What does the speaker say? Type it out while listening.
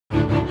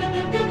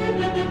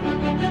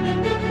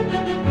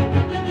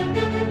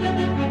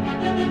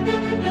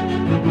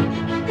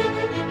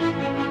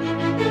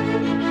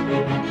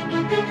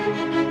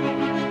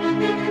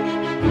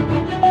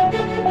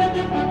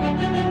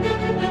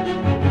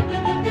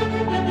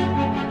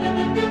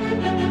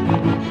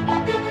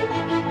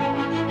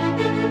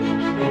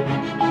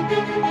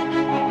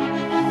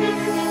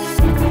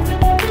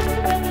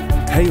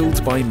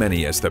Hailed by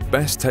many as the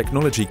best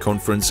technology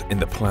conference in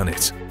the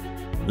planet,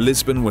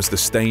 Lisbon was the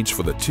stage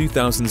for the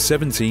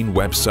 2017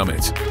 Web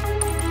Summit.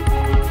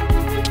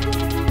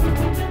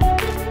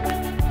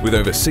 With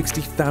over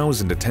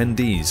 60,000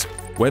 attendees,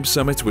 Web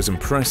Summit was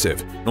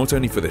impressive not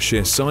only for the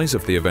sheer size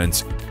of the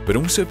event, but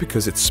also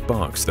because it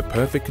sparks the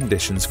perfect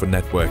conditions for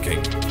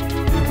networking.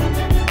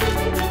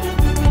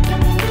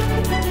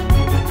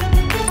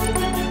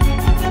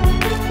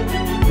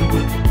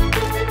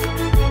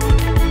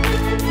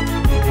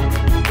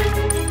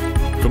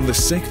 From the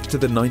 6th to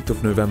the 9th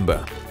of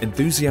November,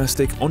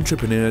 enthusiastic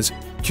entrepreneurs,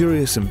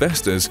 curious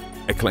investors,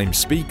 acclaimed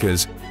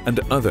speakers,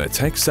 and other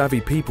tech-savvy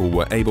people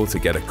were able to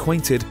get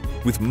acquainted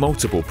with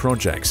multiple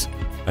projects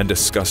and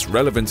discuss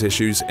relevant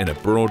issues in a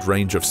broad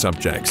range of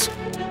subjects.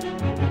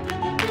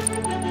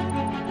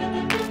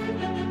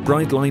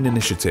 Brightline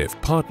Initiative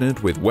partnered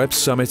with Web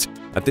Summit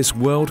at this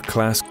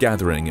world-class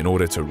gathering in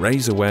order to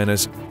raise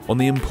awareness on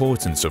the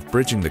importance of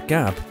bridging the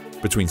gap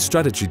between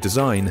strategy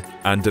design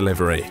and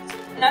delivery.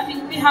 And I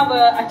think we have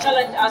a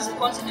challenge as a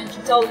continent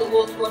to tell the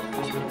world what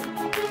we do.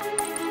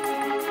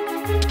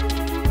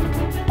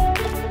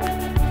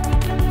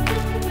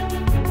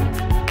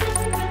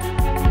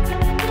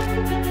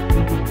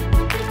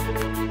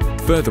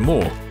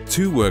 Furthermore,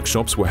 2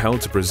 workshops were held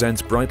to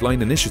present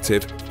Brightline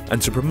Initiative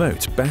and to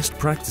promote best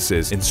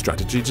practices in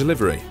strategy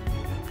delivery.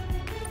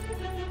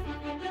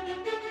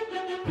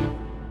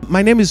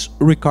 My name is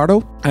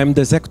Ricardo. I'm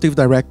the Executive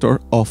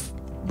Director of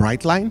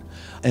Brightline,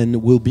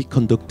 and we'll be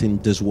conducting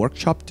this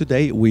workshop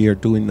today. We are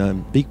doing a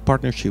big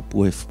partnership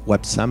with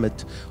Web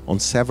Summit on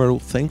several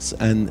things,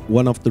 and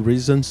one of the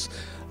reasons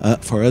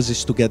for us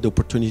is to get the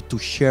opportunity to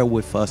share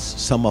with us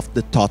some of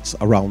the thoughts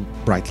around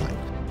Brightline.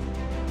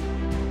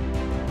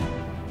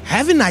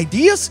 Having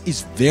ideas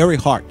is very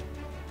hard,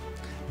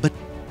 but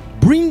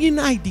bringing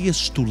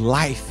ideas to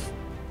life,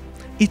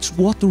 it's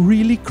what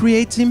really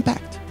creates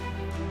impact.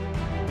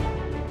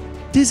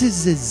 This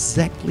is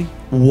exactly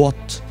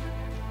what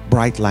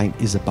Brightline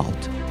is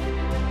about.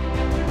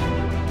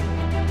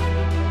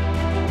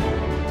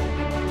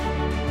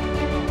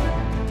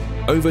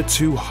 Over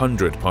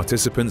 200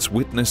 participants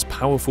witnessed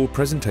powerful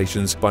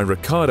presentations by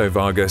Ricardo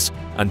Vargas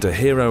and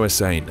Tahiro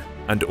Hussain,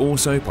 and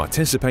also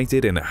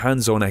participated in a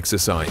hands-on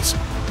exercise.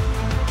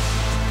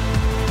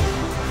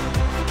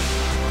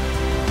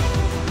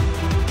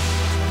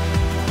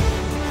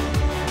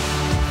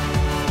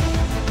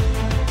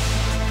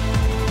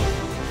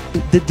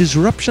 The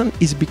disruption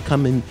is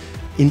becoming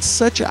in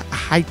such a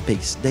high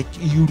pace that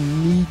you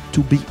need to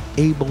be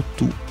able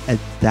to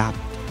adapt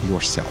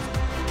yourself.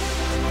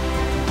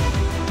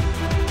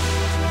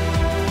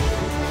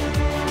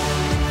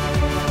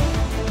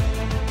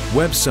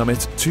 Web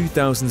Summit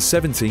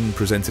 2017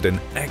 presented an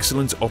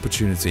excellent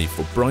opportunity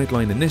for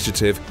Brightline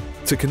Initiative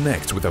to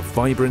connect with a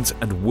vibrant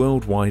and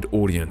worldwide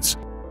audience,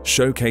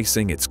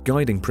 showcasing its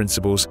guiding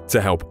principles to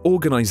help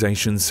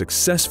organizations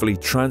successfully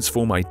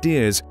transform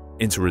ideas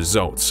into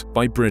results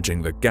by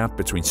bridging the gap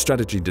between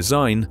strategy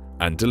design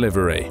and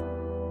delivery.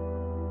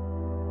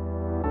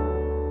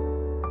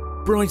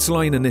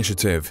 Brightline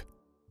Initiative,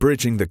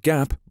 bridging the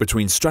gap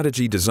between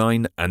strategy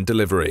design and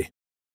delivery.